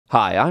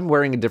Hi, I'm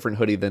wearing a different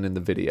hoodie than in the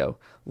video.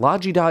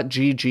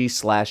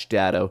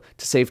 Logi.gg/Datto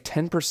to save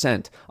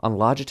 10% on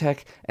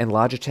Logitech and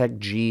Logitech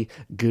G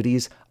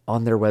goodies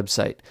on their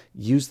website.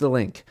 Use the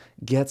link,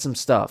 get some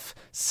stuff,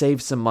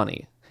 save some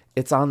money.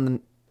 It's on the,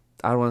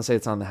 I don't want to say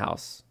it's on the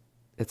house.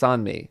 It's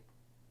on me.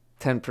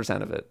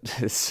 10% of it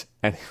is,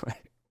 anyway.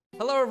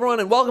 Hello everyone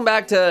and welcome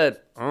back to,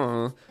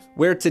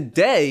 where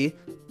today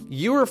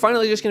you are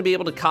finally just going to be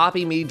able to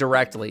copy me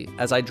directly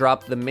as I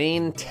drop the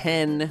main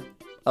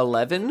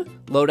 11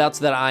 loadouts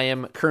that I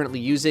am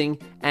currently using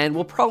and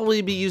will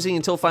probably be using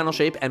until final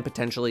shape and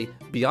potentially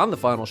beyond the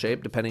final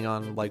shape, depending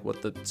on like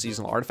what the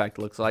seasonal artifact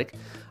looks like.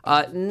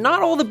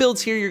 Not all the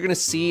builds here you're gonna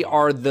see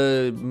are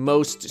the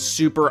most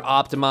super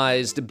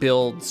optimized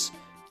builds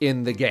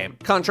in the game.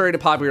 Contrary to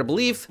popular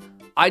belief,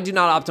 I do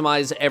not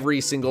optimize every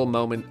single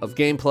moment of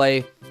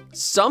gameplay.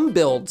 Some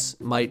builds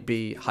might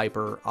be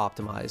hyper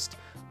optimized,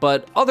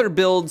 but other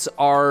builds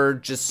are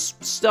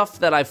just stuff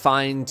that I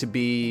find to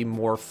be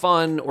more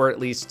fun, or at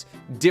least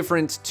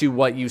different to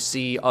what you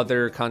see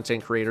other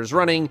content creators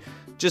running,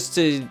 just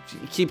to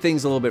keep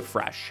things a little bit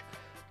fresh.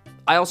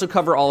 I also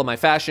cover all of my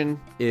fashion,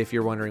 if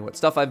you're wondering what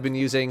stuff I've been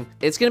using.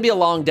 It's gonna be a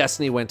long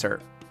Destiny winter,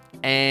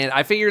 and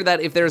I figured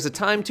that if there's a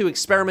time to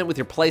experiment with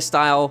your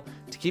playstyle,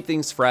 to keep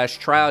things fresh,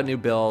 try out new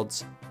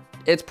builds,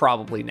 it's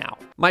probably now.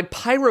 My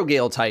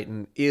Pyrogale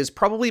Titan is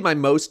probably my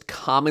most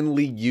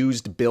commonly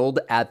used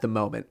build at the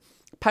moment.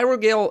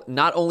 Pyrogale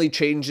not only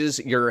changes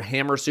your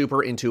hammer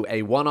super into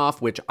a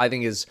one-off, which I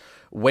think is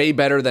way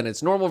better than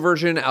its normal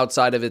version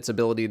outside of its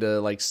ability to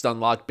like stun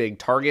lock big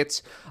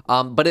targets,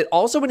 but it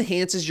also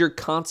enhances your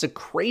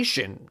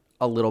consecration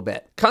a little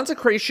bit.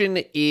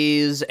 Consecration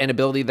is an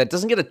ability that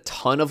doesn't get a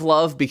ton of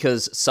love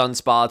because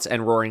Sunspots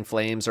and Roaring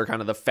Flames are kind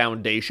of the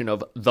foundation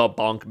of the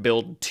bonk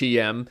build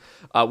TM,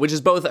 which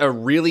is both a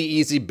really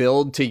easy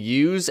build to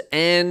use,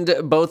 and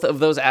both of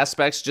those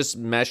aspects just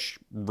mesh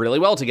really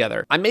well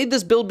together. I made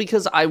this build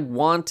because I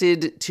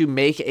wanted to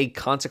make a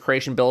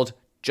consecration build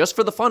just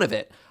for the fun of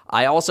it.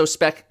 I also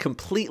spec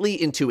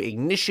completely into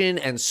Ignition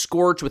and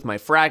Scorch with my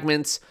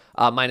fragments,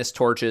 minus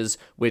torches,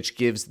 which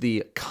gives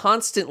the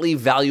constantly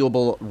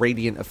valuable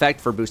radiant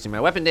effect for boosting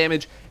my weapon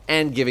damage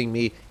and giving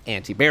me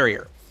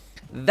anti-barrier.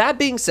 That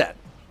being said,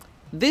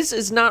 this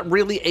is not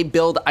really a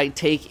build I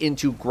take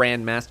into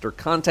Grandmaster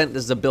content.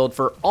 This is a build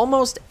for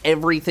almost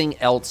everything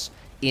else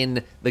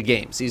in the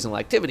game. Seasonal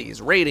activities,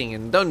 raiding,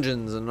 and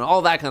dungeons, and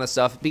all that kind of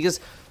stuff,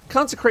 because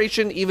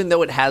Consecration, even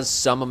though it has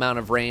some amount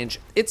of range,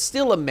 it's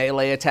still a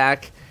melee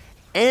attack,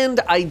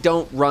 and I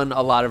don't run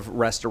a lot of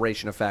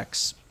restoration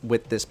effects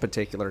with this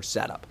particular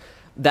setup.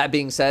 That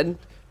being said,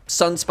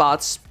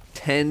 Sunspots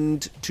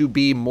tend to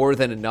be more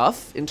than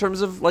enough in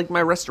terms of like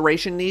my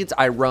restoration needs.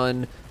 I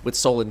run with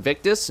Soul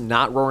Invictus,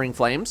 not Roaring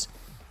Flames.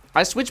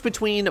 I switch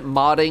between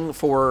modding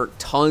for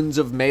tons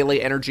of melee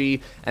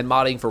energy and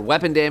modding for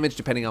weapon damage,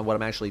 depending on what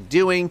I'm actually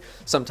doing,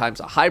 sometimes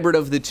a hybrid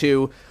of the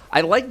two. I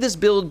like this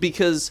build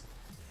because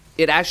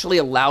it actually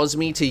allows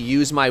me to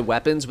use my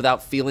weapons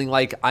without feeling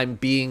like I'm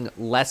being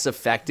less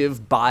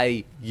effective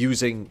by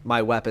using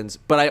my weapons.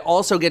 But I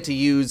also get to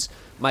use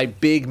my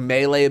big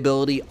melee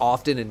ability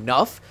often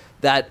enough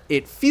that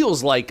it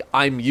feels like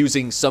I'm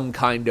using some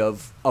kind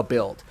of a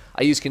build.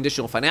 I use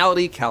Conditional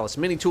Finality, Callous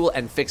Mini Tool,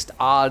 and Fixed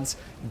Odds,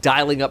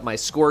 dialing up my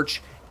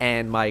Scorch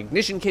and my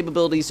Ignition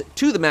capabilities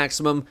to the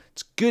maximum.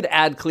 It's good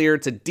ad clear.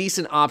 It's a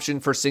decent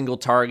option for single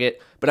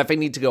target, but if I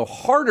need to go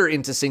harder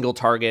into single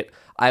target,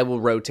 I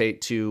will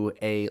rotate to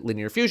a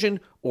Linear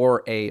Fusion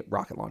or a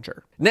Rocket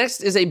Launcher.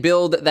 Next is a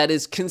build that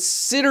is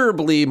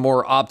considerably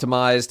more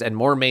optimized and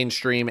more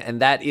mainstream,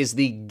 and that is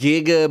the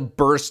Giga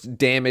Burst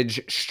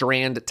Damage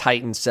Strand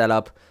Titan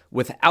setup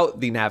without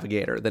the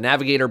Navigator. The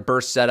Navigator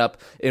burst setup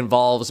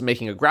involves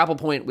making a grapple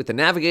point with the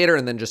Navigator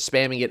and then just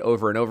spamming it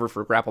over and over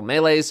for grapple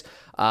melees.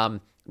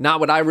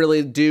 Not what I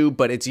really do,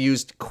 but it's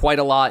used quite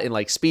a lot in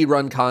like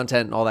speedrun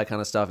content and all that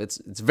kind of stuff.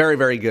 It's very,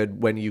 very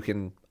good when you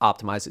can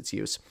optimize its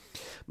use.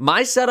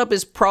 My setup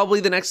is probably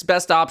the next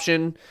best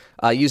option,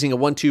 using a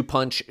 1-2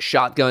 punch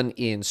shotgun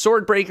in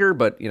Swordbreaker,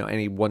 but you know,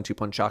 any 1-2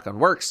 punch shotgun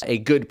works. A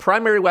good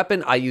primary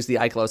weapon, I use the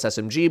Ikelos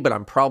SMG, but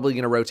I'm probably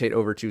going to rotate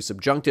over to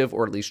Subjunctive,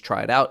 or at least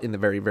try it out in the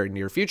very, very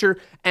near future,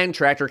 and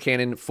Tractor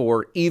Cannon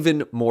for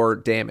even more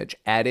damage.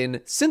 Add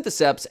in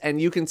Syntheseps,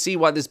 and you can see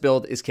why this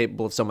build is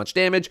capable of so much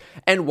damage,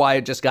 and why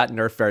it just got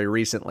nerfed very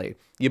recently.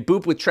 You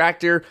boop with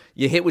Tractor,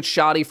 you hit with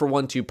Shoddy for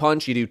 1-2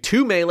 punch, you do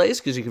 2 melees,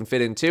 because you can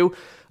fit in 2,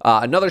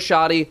 another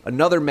Shoddy,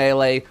 another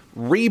melee,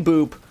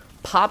 reboop,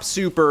 pop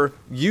super,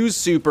 use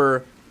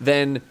super,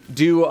 then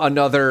do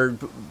another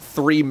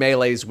 3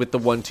 melees with the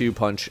 1-2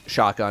 punch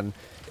shotgun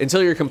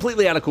until you're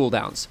completely out of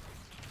cooldowns.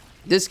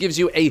 This gives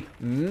you a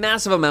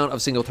massive amount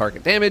of single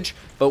target damage,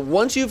 but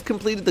once you've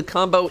completed the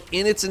combo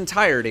in its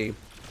entirety,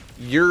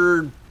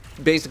 you're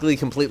basically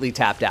completely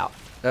tapped out.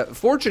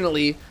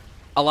 Fortunately,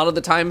 a lot of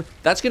the time,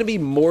 that's going to be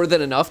more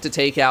than enough to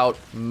take out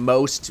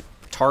most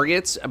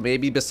targets,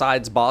 maybe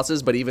besides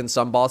bosses, but even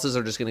some bosses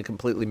are just going to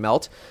completely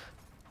melt.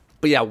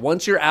 But yeah,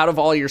 once you're out of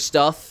all your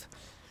stuff,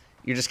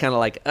 you're just kind of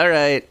like, all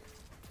right,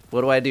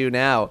 What do I do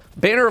now?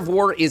 Banner of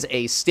War is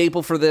a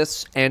staple for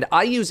this, and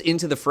I use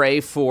Into the Fray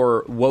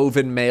for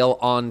woven mail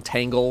on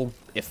tangle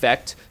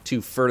effect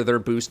to further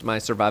boost my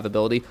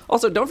survivability.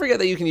 Also, don't forget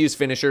that you can use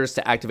finishers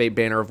to activate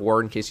Banner of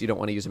War in case you don't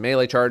want to use a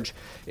melee charge,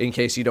 in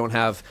case you don't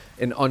have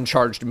an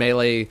uncharged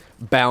melee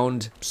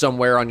bound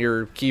somewhere on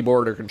your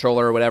keyboard or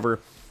controller or whatever.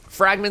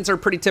 Fragments are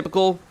pretty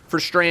typical for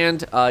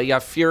Strand. You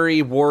got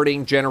Fury,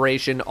 Warding,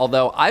 Generation,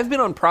 although I've been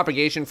on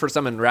Propagation for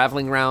some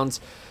Unraveling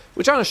rounds,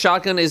 which on a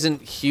shotgun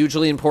isn't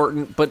hugely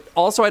important, but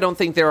also I don't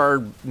think there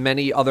are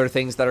many other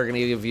things that are going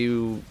to give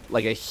you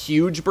like a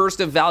huge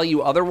burst of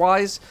value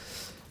otherwise.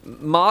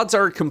 Mods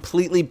are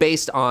completely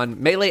based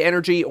on melee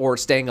energy or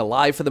staying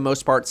alive for the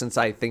most part, since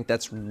I think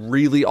that's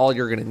really all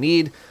you're going to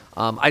need.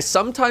 I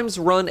sometimes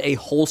run a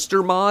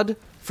holster mod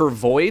for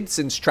Void,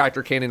 since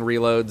tractor cannon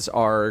reloads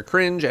are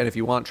cringe, and if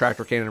you want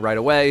tractor cannon right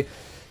away,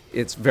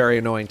 it's very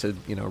annoying to,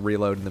 you know,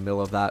 reload in the middle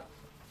of that.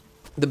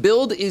 The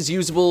build is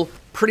usable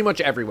pretty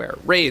much everywhere.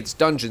 Raids,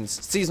 dungeons,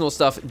 seasonal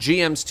stuff,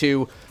 GMs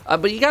too.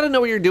 But you got to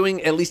know what you're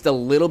doing at least a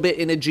little bit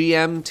in a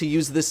GM to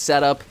use this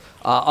setup.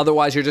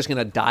 Otherwise, you're just going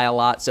to die a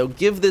lot. So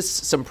give this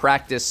some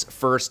practice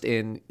first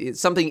in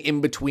something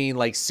in between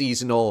like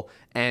seasonal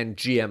and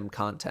GM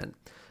content.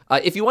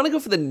 If you want to go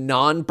for the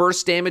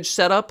non-burst damage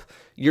setup,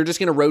 you're just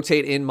going to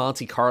rotate in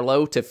Monte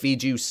Carlo to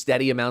feed you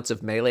steady amounts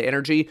of melee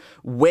energy.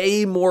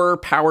 Way more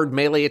powered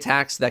melee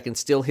attacks that can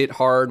still hit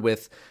hard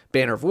with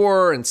Banner of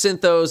War and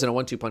Synthos and a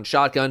 1-2 punch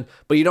shotgun,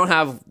 but you don't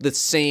have the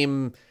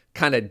same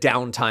kind of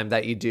downtime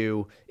that you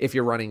do if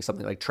you're running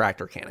something like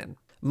Tractor Cannon.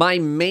 My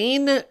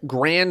main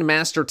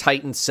Grandmaster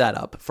Titan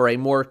setup for a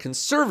more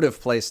conservative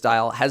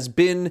playstyle has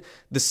been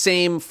the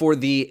same for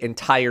the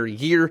entire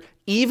year,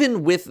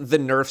 even with the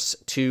nerfs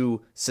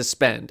to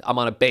Suspend. I'm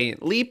on a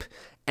Bayant Leap,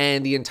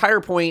 and the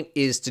entire point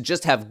is to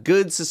just have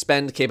good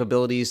Suspend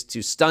capabilities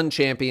to stun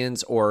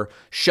champions or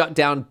shut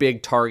down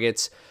big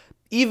targets,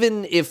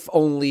 even if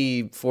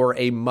only for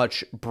a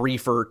much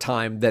briefer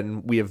time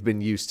than we have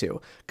been used to.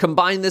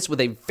 Combine this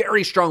with a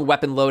very strong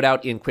weapon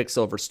loadout in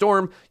Quicksilver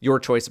Storm, your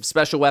choice of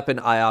special weapon.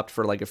 I opt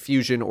for like a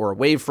fusion or a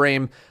wave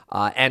frame,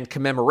 and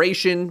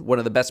Commemoration, one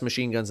of the best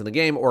machine guns in the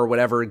game, or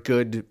whatever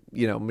good,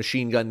 you know,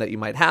 machine gun that you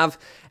might have.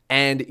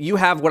 And you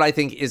have what I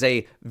think is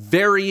a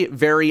very,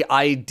 very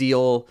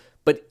ideal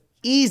but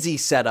easy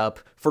setup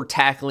for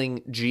tackling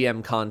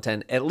GM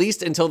content, at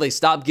least until they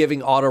stop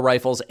giving auto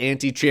rifles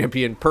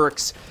anti-champion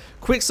perks.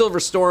 Quicksilver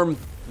Storm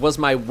was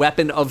my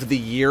weapon of the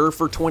year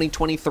for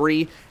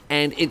 2023,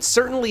 and it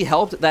certainly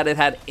helped that it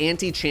had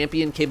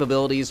anti-champion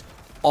capabilities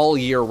all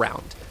year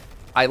round.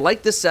 I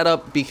like this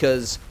setup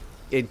because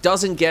it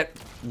doesn't get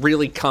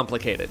really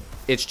complicated.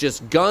 It's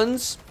just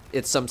guns,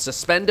 it's some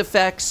Suspend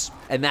effects,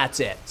 and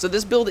that's it. So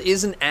this build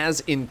isn't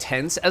as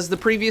intense as the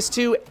previous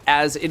two,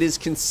 as it is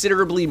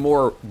considerably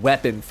more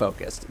weapon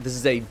focused. This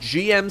is a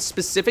GM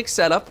specific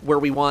setup where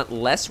we want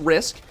less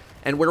risk,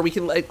 and where we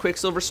can let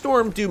Quicksilver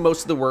Storm do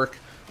most of the work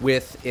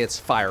with its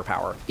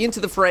firepower. Into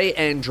the Fray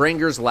and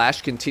Dranger's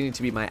Lash continue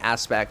to be my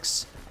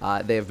aspects.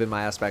 They have been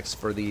my aspects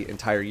for the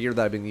entire year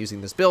that I've been using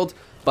this build,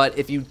 but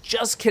if you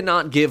just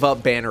cannot give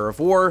up Banner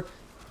of War,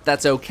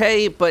 that's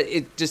okay, but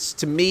it just,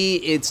 to me,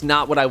 it's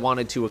not what I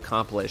wanted to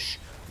accomplish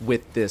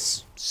with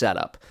this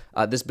setup.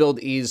 This build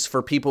is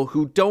for people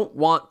who don't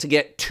want to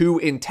get too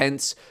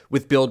intense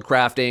with build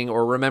crafting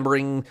or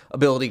remembering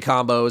ability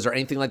combos or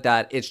anything like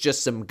that. It's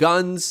just some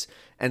guns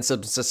and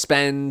some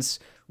Suspends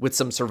with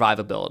some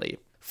survivability.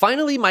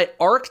 Finally, my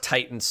Arc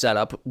Titan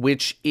setup,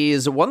 which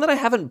is one that I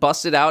haven't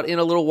busted out in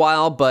a little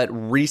while, but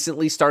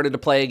recently started to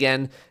play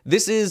again.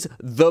 This is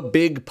the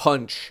Big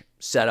Punch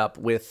setup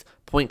with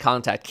Point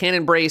Contact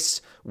Cannon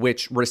Brace,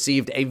 which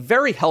received a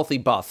very healthy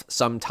buff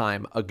some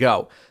time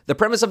ago. The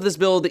premise of this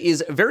build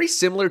is very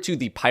similar to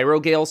the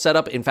Pyrogale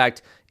setup. In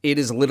fact, it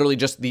is literally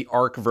just the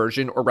Arc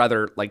version, or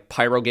rather, like,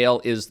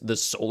 Pyrogale is the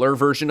solar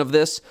version of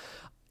this.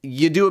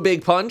 You do a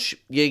big punch,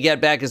 you get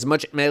back as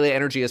much melee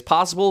energy as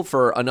possible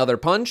for another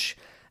punch,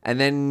 and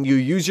then you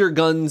use your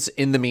guns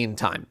in the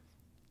meantime.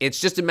 It's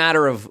just a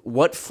matter of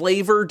what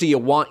flavor do you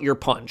want your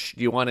punch?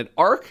 Do you want it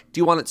arc? Do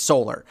you want it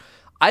solar?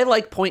 I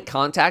like Point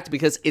Contact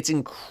because it's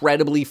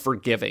incredibly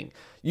forgiving.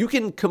 You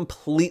can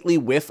completely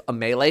whiff a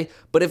melee,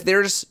 but if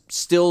there's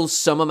still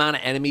some amount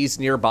of enemies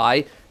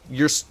nearby,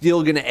 you're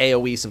still gonna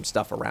AoE some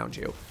stuff around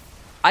you.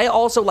 I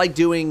also like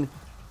doing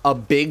a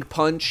big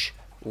punch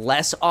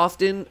less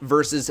often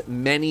versus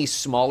many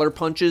smaller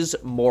punches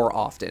more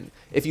often.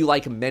 If you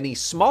like many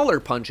smaller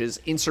punches,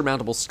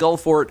 Insurmountable Skull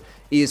Fort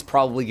is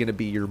probably going to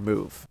be your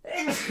move.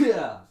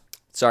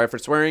 Sorry for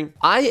swearing.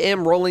 I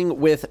am rolling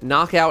with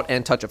Knockout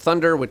and Touch of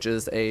Thunder, which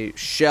is a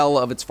shell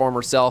of its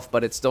former self,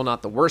 but it's still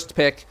not the worst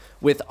pick,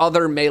 with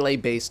other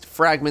melee-based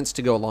fragments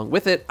to go along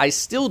with it. I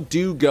still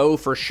do go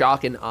for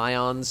Shock and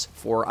Ions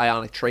for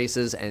Ionic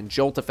Traces and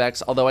Jolt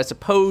effects, although I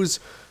suppose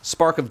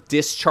Spark of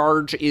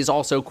Discharge is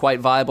also quite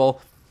viable.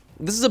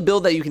 This is a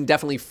build that you can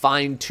definitely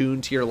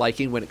fine-tune to your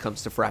liking when it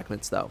comes to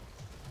fragments, though.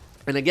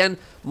 And again,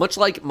 much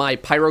like my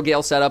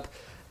Pyrogale setup,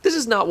 this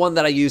is not one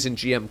that I use in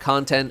GM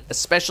content,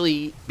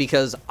 especially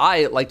because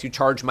I like to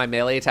charge my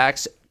melee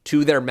attacks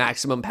to their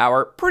maximum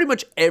power pretty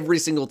much every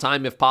single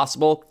time if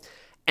possible.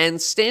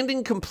 And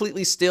standing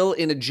completely still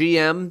in a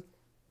GM,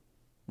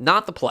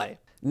 not the play.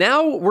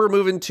 Now we're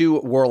moving to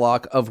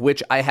Warlock, of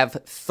which I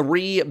have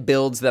 3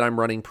 builds that I'm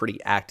running pretty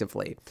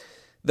actively.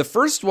 The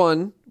first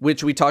one,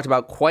 which we talked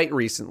about quite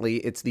recently,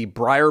 it's the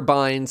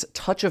Briarbind's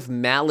Touch of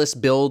Malice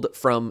build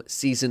from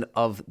Season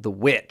of the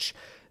Witch.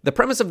 The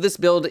premise of this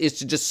build is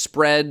to just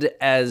spread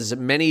as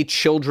many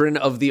children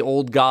of the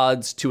old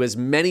gods to as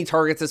many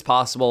targets as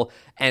possible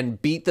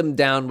and beat them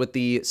down with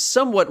the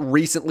somewhat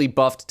recently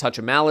buffed Touch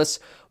of Malice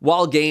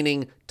while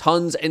gaining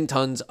tons and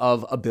tons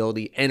of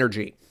ability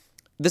energy.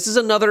 This is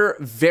another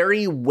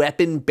very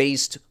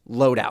weapon-based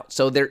loadout,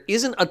 so there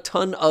isn't a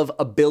ton of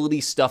ability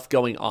stuff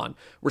going on.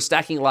 We're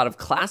stacking a lot of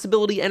class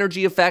ability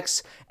energy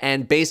effects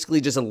and basically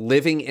just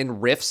living in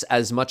rifts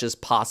as much as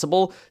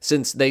possible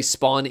since they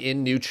spawn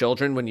in new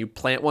children when you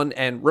plant one.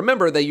 And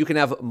remember that you can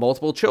have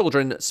multiple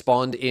children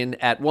spawned in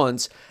at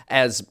once,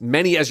 as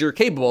many as you're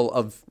capable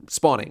of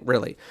spawning,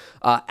 really.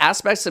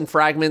 Aspects and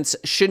fragments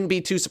shouldn't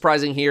be too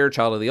surprising here.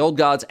 Child of the Old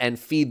Gods and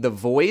Feed the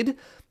Void.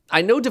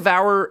 I know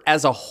Devour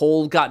as a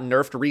whole got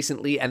nerfed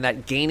recently and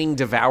that gaining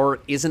Devour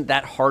isn't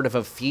that hard of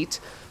a feat,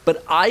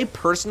 but I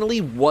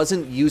personally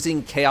wasn't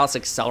using Chaos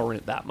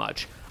Accelerant that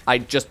much. I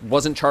just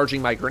wasn't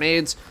charging my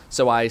grenades,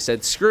 so I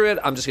said, screw it,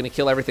 I'm just going to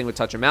kill everything with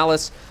Touch of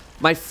Malice.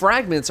 My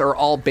fragments are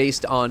all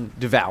based on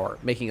Devour,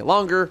 making it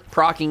longer,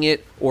 proccing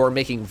it, or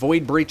making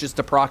Void Breaches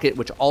to proc it,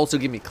 which also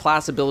give me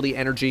class ability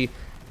energy.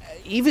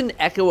 Even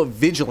Echo of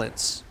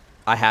Vigilance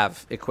I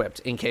have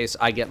equipped in case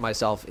I get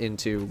myself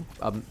into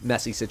a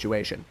messy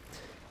situation.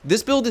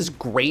 This build is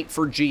great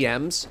for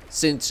GMs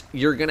since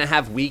you're going to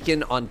have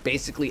weaken on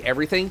basically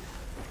everything.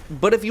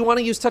 But if you want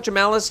to use Touch of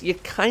Malice, you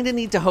kind of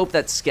need to hope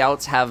that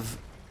scouts have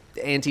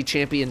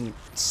anti-champion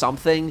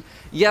something.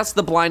 Yes,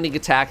 the blinding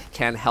attack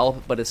can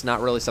help, but it's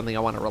not really something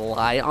I want to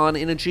rely on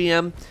in a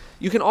GM.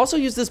 You can also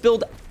use this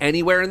build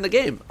anywhere in the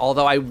game,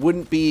 although I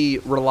wouldn't be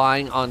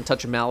relying on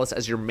Touch of Malice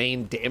as your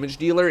main damage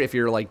dealer if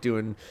you're like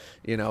doing,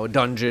 you know, a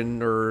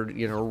dungeon or,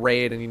 you know,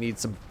 raid and you need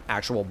some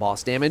actual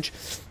boss damage.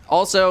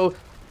 Also,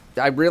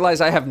 I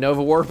realize I have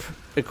Nova Warp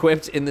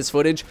equipped in this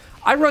footage.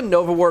 I run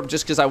Nova Warp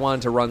just because I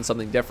wanted to run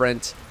something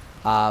different,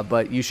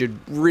 but you should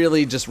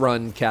really just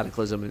run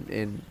Cataclysm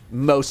in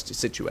most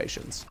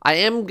situations. I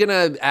am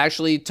gonna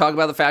actually talk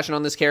about the fashion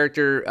on this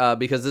character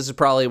because this is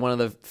probably one of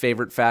the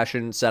favorite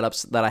fashion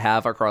setups that I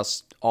have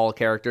across all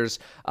characters.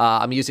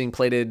 I'm using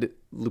Plated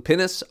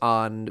Lupinus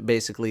on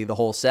basically the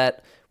whole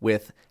set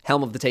with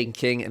Helm of the Taken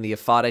King and the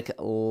Aphotic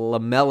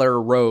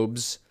Lamellar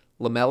robes.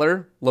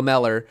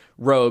 Lamellar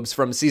robes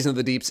from Season of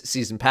the Deep's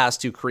Season Pass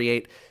to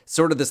create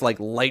sort of this like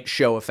light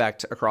show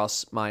effect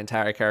across my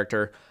entire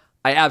character.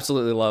 I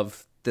absolutely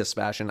love this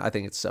fashion. I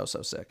think it's so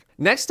sick.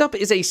 Next up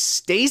is a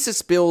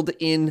Stasis build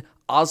in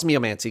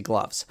Osmiomancy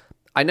gloves.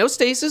 I know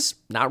Stasis,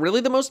 not really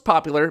the most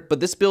popular,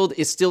 but this build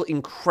is still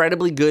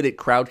incredibly good at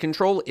crowd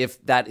control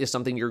if that is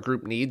something your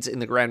group needs in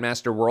the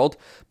Grandmaster world,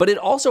 but it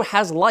also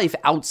has life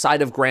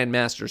outside of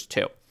Grandmasters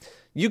too.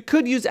 You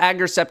could use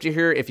Agar Scepter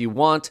here if you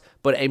want,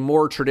 but a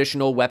more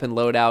traditional weapon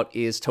loadout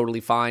is totally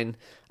fine,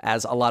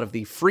 as a lot of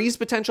the freeze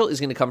potential is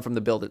going to come from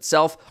the build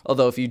itself,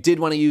 although if you did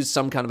want to use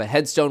some kind of a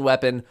headstone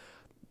weapon,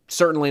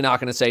 certainly not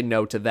going to say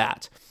no to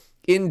that.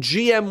 In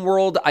GM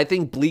world, I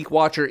think Bleak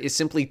Watcher is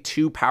simply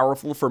too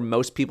powerful for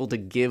most people to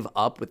give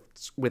up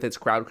with its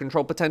crowd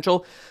control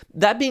potential.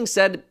 That being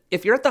said,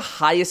 if you're at the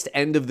highest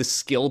end of the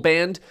skill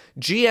band,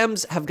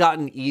 GMs have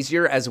gotten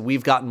easier as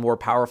we've gotten more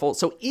powerful,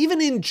 so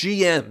even in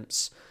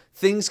GMs,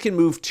 things can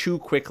move too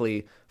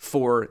quickly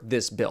for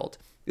this build.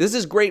 This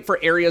is great for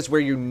areas where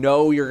you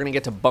know you're going to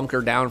get to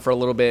bunker down for a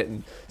little bit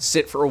and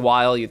sit for a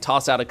while. You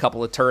toss out a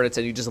couple of turrets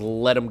and you just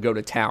let them go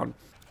to town.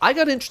 I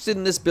got interested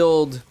in this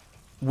build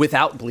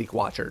without Bleak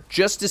Watcher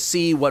just to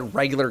see what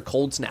regular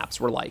cold snaps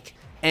were like.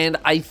 And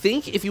I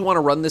think if you want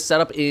to run this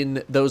setup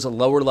in those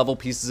lower level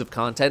pieces of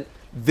content,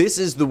 this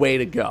is the way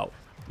to go.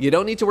 You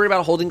don't need to worry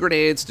about holding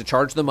grenades to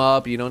charge them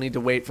up. You don't need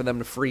to wait for them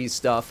to freeze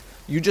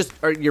stuff.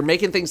 You're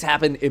making things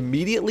happen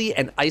immediately,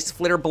 and Ice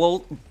Flitter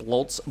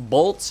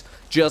bolts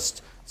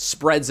just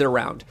spreads it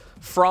around.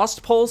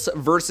 Frost Pulse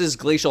versus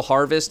Glacial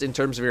Harvest in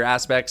terms of your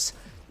aspects,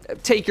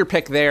 take your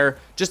pick there.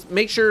 Just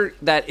make sure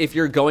that if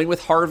you're going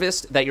with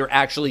Harvest, that you're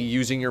actually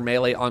using your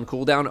melee on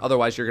cooldown.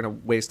 Otherwise, you're going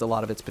to waste a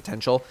lot of its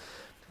potential.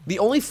 The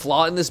only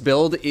flaw in this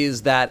build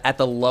is that at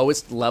the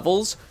lowest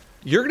levels,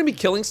 you're going to be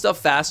killing stuff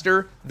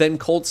faster than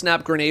Cold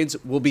Snap grenades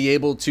will be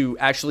able to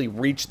actually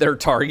reach their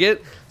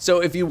target.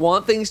 So if you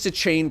want things to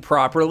chain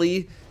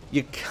properly,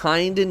 you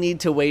kind of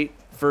need to wait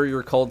for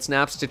your Cold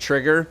Snaps to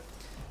trigger,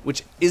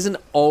 which isn't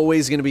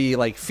always going to be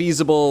like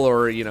feasible,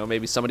 or, you know,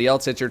 maybe somebody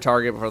else hits your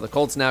target before the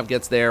Cold Snap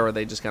gets there, or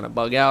they just kind of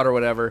bug out or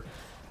whatever.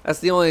 That's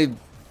the only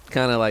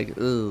kind of like,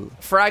 ugh.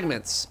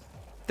 Fragments.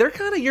 They're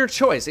kind of your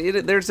choice.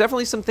 There's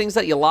definitely some things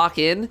that you lock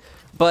in,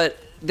 but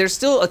there's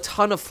still a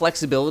ton of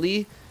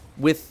flexibility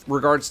with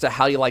regards to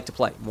how you like to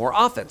play. More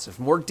offensive,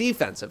 more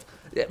defensive.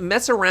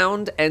 Mess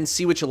around and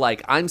see what you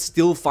like. I'm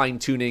still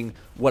fine-tuning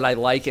what I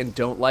like and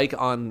don't like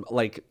on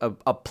like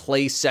a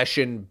play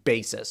session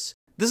basis.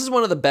 This is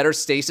one of the better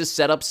stasis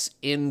setups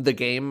in the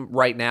game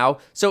right now.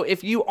 So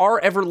if you are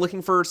ever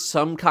looking for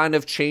some kind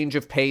of change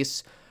of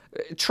pace,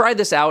 try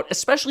this out,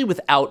 especially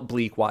without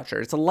Bleak Watcher.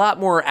 It's a lot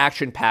more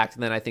action-packed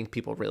than I think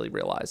people really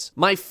realize.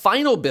 My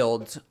final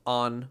build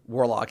on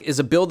Warlock is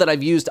a build that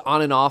I've used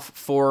on and off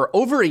for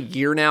over a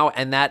year now,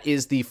 and that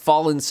is the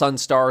Fallen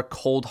Sunstar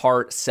Cold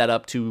Heart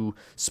setup to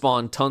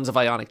spawn tons of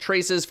Ionic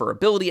Traces for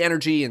ability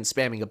energy and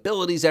spamming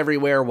abilities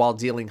everywhere while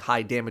dealing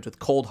high damage with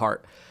Cold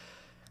Heart.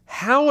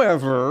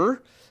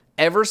 However,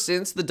 ever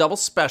since the double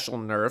special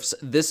nerfs,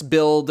 this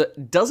build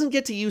doesn't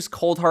get to use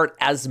Cold Heart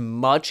as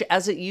much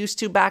as it used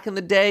to back in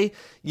the day.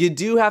 You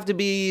do have to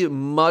be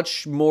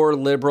much more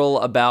liberal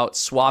about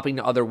swapping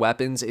to other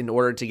weapons in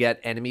order to get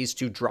enemies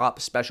to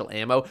drop special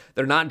ammo.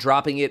 They're not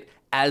dropping it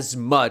as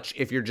much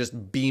if you're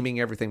just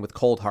beaming everything with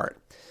Cold Heart.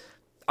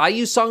 I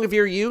use Song of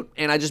Your Ute,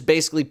 and I just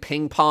basically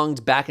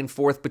ping-ponged back and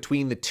forth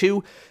between the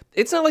two.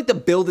 It's not like the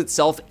build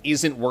itself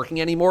isn't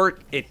working anymore.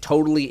 It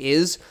totally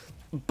is.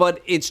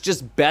 But it's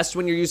just best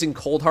when you're using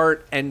Cold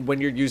Heart and when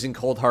you're using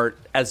Cold Heart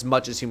as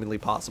much as humanly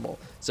possible.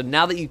 So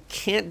now that you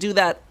can't do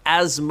that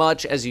as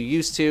much as you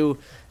used to,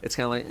 it's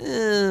kind of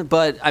like,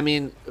 but I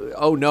mean,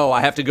 oh no,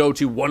 I have to go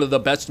to one of the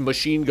best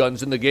machine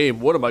guns in the game.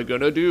 What am I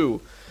gonna do?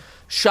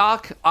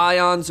 Shock,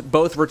 Ions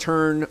both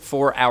return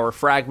for our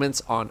fragments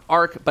on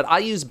Arc, but I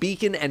use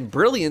Beacon and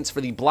Brilliance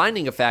for the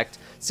blinding effect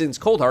since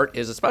Cold Heart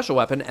is a special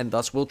weapon and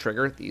thus will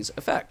trigger these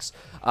effects.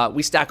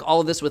 We stack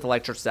all of this with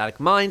Electrostatic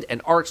Mind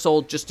and Arc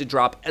Soul just to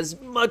drop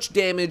as much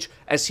damage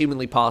as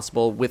humanly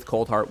possible with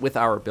Cold Heart with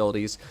our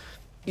abilities.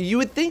 You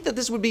would think that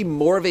this would be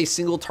more of a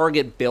single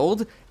target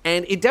build,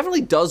 and it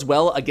definitely does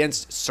well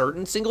against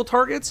certain single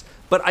targets,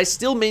 but I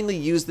still mainly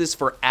use this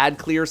for ad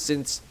clear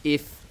since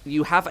if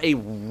you have a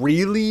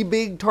really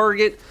big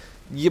target,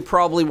 you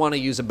probably want to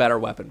use a better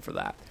weapon for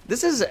that.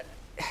 This is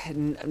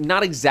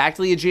not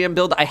exactly a GM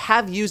build. I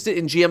have used it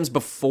in GMs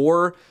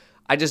before.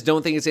 I just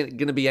don't think it's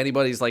going to be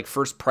anybody's like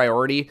first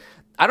priority.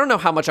 I don't know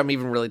how much I'm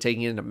even really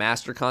taking it into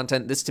master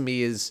content. This to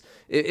me is,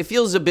 it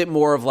feels a bit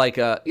more of like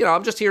a, you know,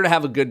 I'm just here to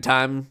have a good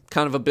time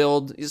kind of a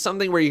build. It's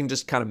something where you can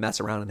just kind of mess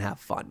around and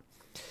have fun.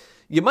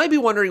 You might be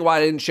wondering why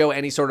I didn't show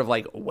any sort of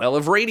like Well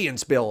of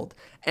Radiance build.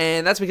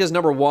 And that's because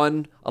number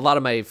one, a lot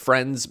of my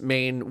friends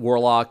main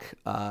Warlock,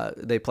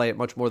 they play it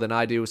much more than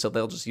I do, so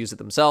they'll just use it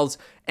themselves.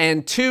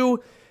 And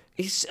two,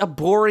 it's a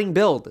boring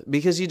build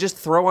because you just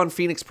throw on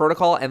Phoenix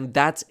Protocol and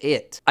that's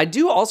it. I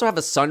do also have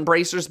a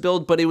Sunbracers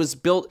build, but it was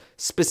built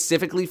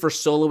specifically for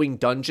soloing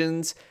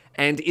dungeons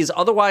and is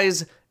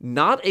otherwise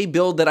not a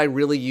build that I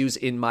really use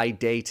in my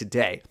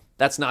day-to-day.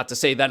 That's not to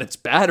say that it's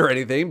bad or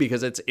anything,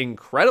 because it's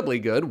incredibly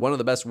good, one of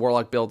the best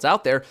Warlock builds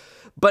out there,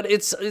 but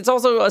it's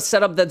also a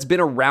setup that's been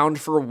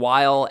around for a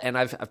while, and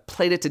I've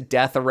played it to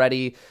death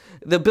already.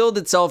 The build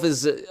itself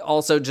is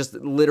also just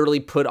literally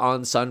put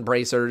on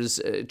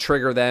Sunbracers,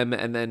 trigger them,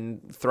 and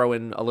then throw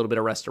in a little bit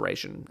of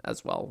restoration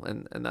as well,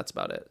 and that's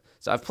about it.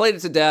 So I've played it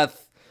to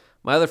death.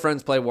 My other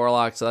friends play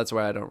Warlock, so that's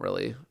why I don't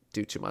really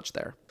do too much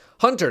there.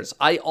 Hunters,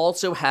 I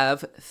also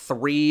have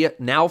 3,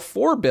 now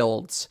 4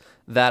 builds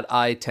that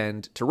I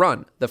tend to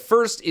run. The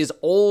first is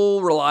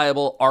all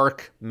reliable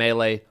Arc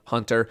Melee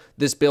Hunter.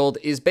 This build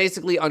is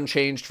basically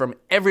unchanged from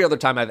every other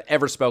time I've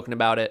ever spoken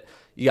about it.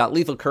 You got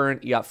Lethal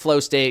Current, you got Flow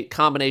State,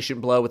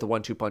 Combination Blow with a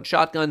 1-2 punch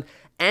shotgun,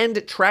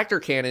 and Tractor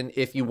Cannon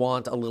if you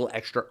want a little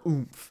extra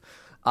oomph.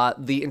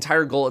 The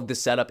entire goal of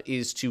this setup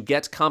is to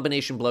get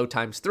Combination Blow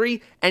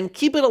 ×3 and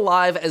keep it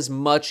alive as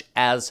much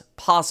as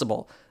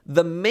possible.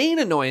 The main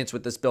annoyance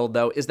with this build,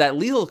 though, is that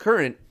Lethal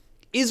Current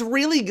is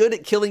really good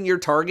at killing your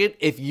target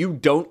if you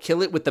don't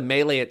kill it with the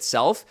melee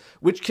itself,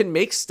 which can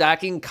make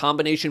stacking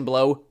Combination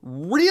Blow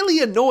really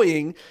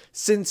annoying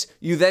since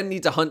you then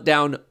need to hunt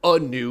down a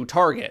new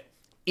target.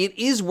 It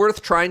is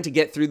worth trying to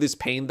get through this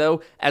pain,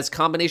 though, as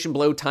Combination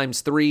Blow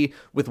 ×3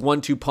 with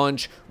 1-2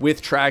 punch,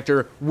 with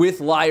Tractor, with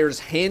Liar's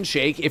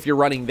Handshake, if you're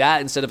running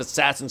that instead of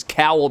Assassin's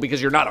Cowl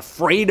because you're not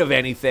afraid of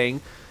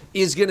anything,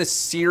 is going to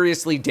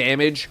seriously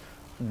damage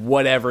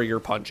whatever you're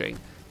punching.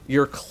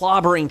 You're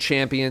clobbering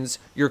champions,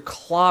 you're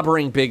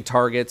clobbering big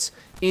targets.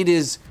 It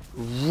is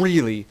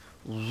really,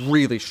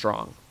 really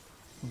strong.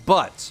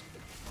 But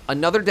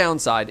another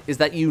downside is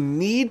that you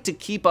need to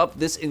keep up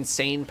this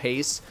insane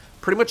pace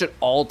pretty much at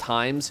all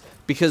times,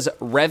 because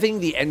revving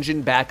the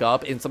engine back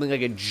up in something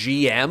like a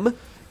GM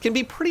can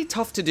be pretty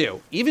tough to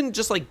do. Even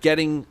just like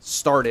getting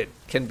started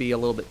can be a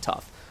little bit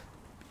tough.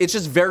 It's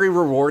just very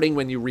rewarding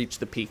when you reach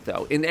the peak,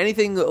 though. In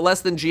anything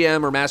less than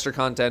GM or master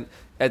content,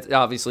 it's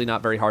obviously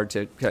not very hard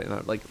to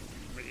like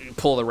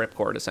pull the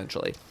ripcord,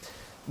 essentially.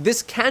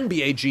 This can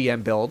be a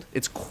GM build.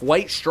 It's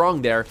quite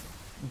strong there,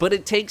 but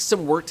it takes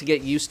some work to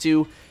get used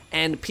to,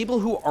 and people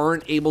who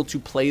aren't able to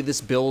play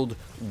this build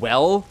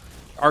well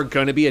are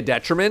going to be a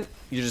detriment.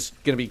 You're just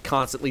going to be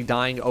constantly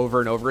dying over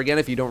and over again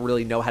if you don't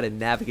really know how to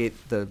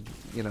navigate the,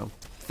 you know,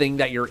 thing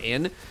that you're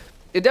in.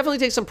 It definitely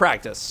takes some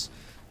practice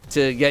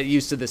to get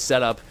used to this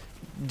setup.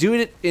 Do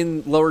it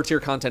in lower tier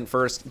content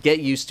first, get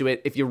used to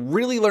it. If you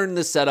really learn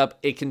this setup,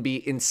 it can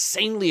be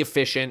insanely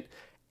efficient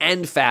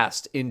and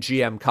fast in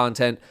GM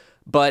content,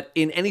 but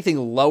in anything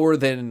lower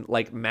than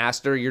like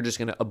master, you're just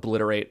going to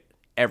obliterate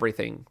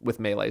everything with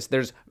melees.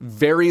 There's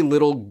very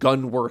little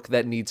gun work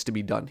that needs to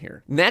be done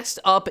here. Next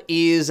up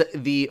is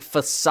the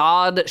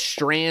Facade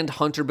Strand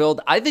Hunter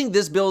build. I think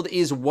this build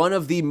is one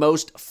of the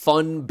most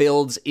fun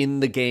builds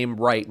in the game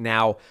right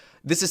now.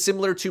 This is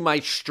similar to my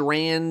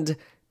Strand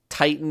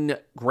Titan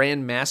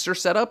Grandmaster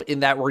setup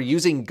in that we're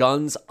using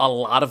guns a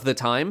lot of the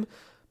time,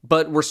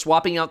 but we're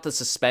swapping out the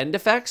suspend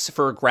effects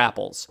for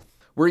grapples.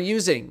 We're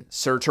using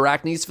Sir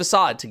Tarachne's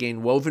Facade to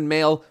gain Woven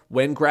Mail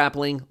when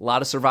grappling, a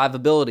lot of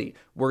survivability.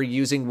 We're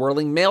using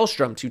Whirling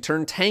Maelstrom to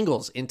turn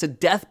Tangles into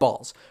Death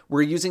Balls.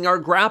 We're using our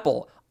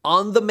grapple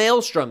on the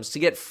Maelstroms to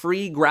get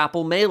free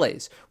grapple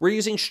melees. We're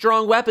using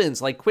strong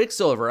weapons like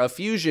Quicksilver, a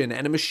fusion,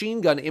 and a machine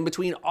gun in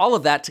between all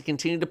of that to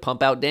continue to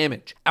pump out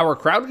damage. Our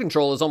crowd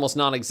control is almost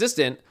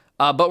non-existent,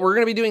 but we're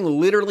going to be doing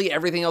literally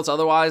everything else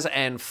otherwise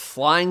and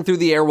flying through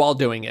the air while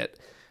doing it.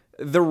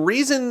 The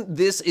reason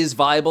this is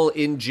viable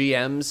in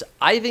GMs,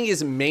 I think,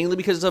 is mainly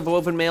because of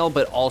Woven Mail,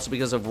 but also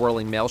because of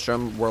Whirling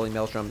Maelstrom. Whirling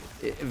Maelstrom,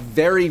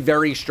 very,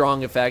 very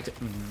strong effect,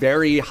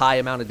 very high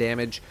amount of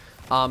damage.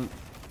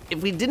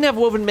 If we didn't have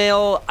Woven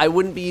Mail, I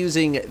wouldn't be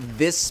using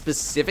this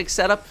specific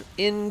setup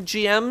in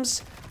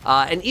GMs.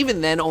 And even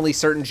then, only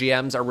certain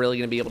GMs are really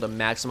going to be able to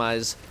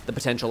maximize the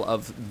potential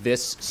of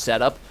this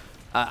setup.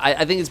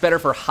 I think it's better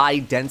for high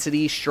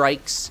density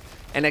strikes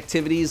and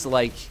activities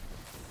like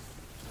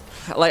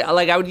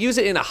I would use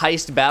it in a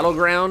heist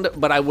battleground,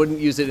 but I wouldn't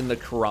use it in the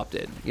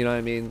corrupted. You know what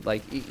I mean?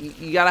 Like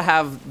you gotta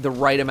have the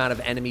right amount of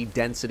enemy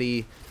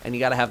density, and you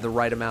gotta have the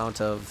right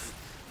amount of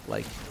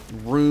like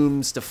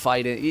rooms to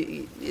fight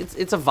in.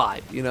 It's a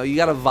vibe, you know, you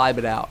gotta vibe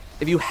it out.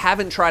 If you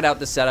haven't tried out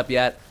this setup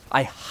yet,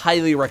 I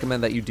highly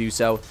recommend that you do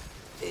so.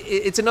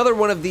 It's another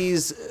one of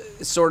these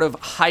sort of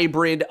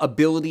hybrid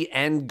ability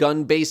and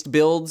gun-based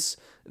builds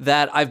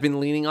that I've been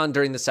leaning on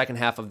during the second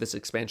half of this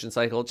expansion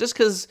cycle, just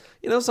because,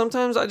 you know,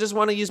 sometimes I just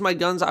want to use my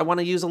guns. I want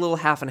to use a little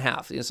half and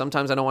half. You know,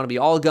 sometimes I don't want to be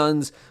all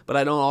guns, but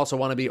I don't also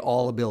want to be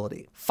all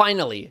ability.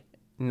 Finally,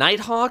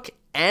 Nighthawk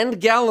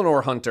and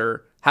Galanor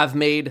Hunter have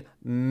made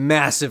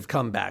massive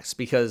comebacks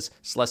because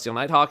Celestial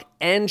Nighthawk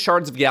and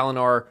Shards of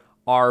Galanor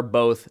are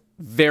both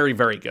very,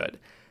 very good.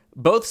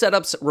 Both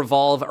setups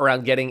revolve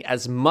around getting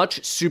as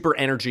much super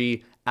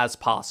energy as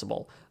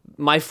possible.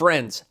 My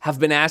friends have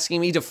been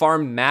asking me to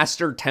farm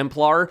Master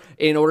Templar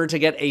in order to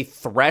get a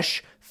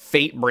Thresh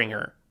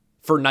Fatebringer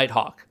for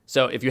Nighthawk.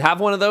 So if you have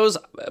one of those,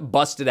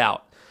 bust it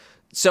out.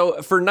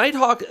 So for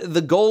Nighthawk,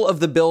 the goal of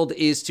the build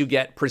is to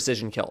get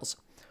precision kills.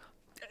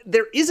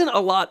 There isn't a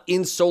lot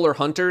in Solar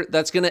Hunter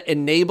that's going to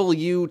enable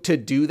you to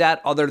do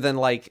that other than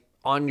like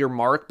on your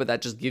mark, but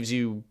that just gives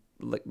you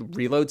like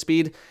reload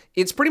speed.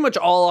 It's pretty much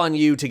all on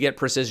you to get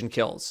precision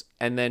kills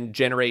and then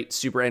generate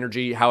super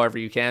energy however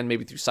you can,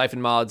 maybe through siphon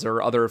mods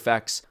or other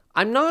effects.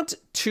 I'm not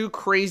too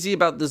crazy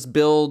about this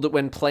build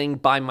when playing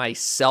by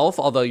myself,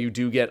 although you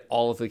do get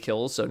all of the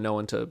kills, so no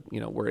one to, you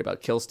know, worry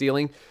about kill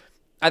stealing.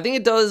 I think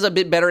it does a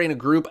bit better in a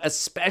group,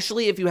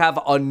 especially if you have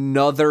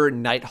another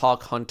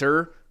Nighthawk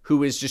Hunter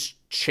who is just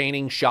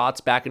chaining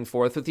shots back and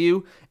forth with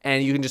you,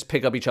 and you can just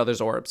pick up each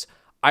other's orbs.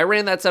 I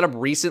ran that setup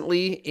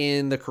recently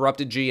in the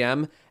Corrupted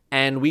GM,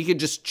 and we could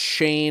just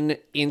chain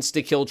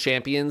insta-kill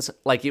champions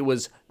like it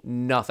was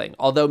nothing.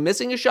 Although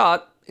missing a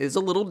shot is a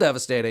little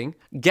devastating.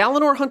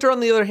 Galanor Hunter, on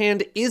the other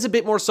hand, is a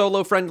bit more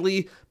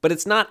solo-friendly, but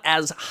it's not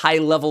as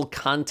high-level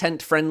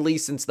content-friendly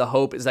since the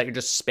hope is that you're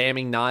just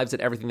spamming knives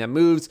at everything that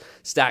moves,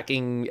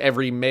 stacking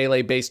every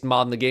melee-based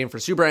mod in the game for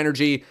super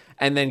energy,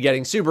 and then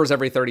getting supers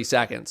every 30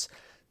 seconds.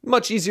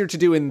 Much easier to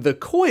do in the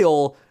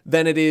coil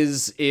than it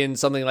is in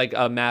something like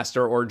a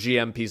master or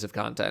GM piece of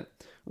content.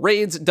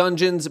 Raids,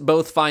 dungeons,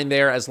 both fine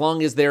there as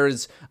long as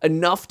there's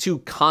enough to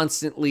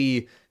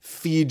constantly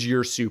feed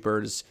your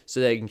supers so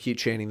that you can keep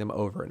chaining them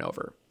over and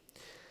over.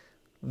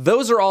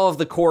 Those are all of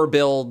the core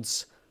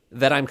builds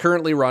that I'm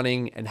currently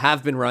running and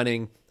have been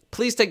running.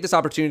 Please take this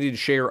opportunity to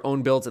share your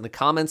own builds in the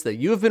comments that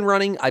you have been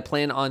running. I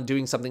plan on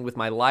doing something with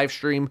my live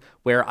stream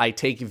where I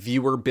take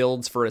viewer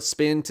builds for a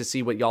spin to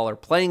see what y'all are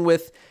playing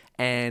with.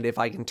 And if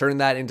I can turn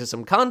that into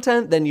some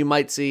content, then you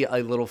might see a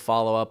little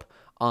follow-up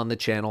on the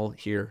channel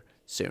here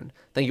soon.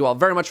 Thank you all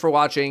very much for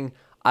watching.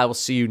 I will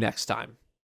see you next time.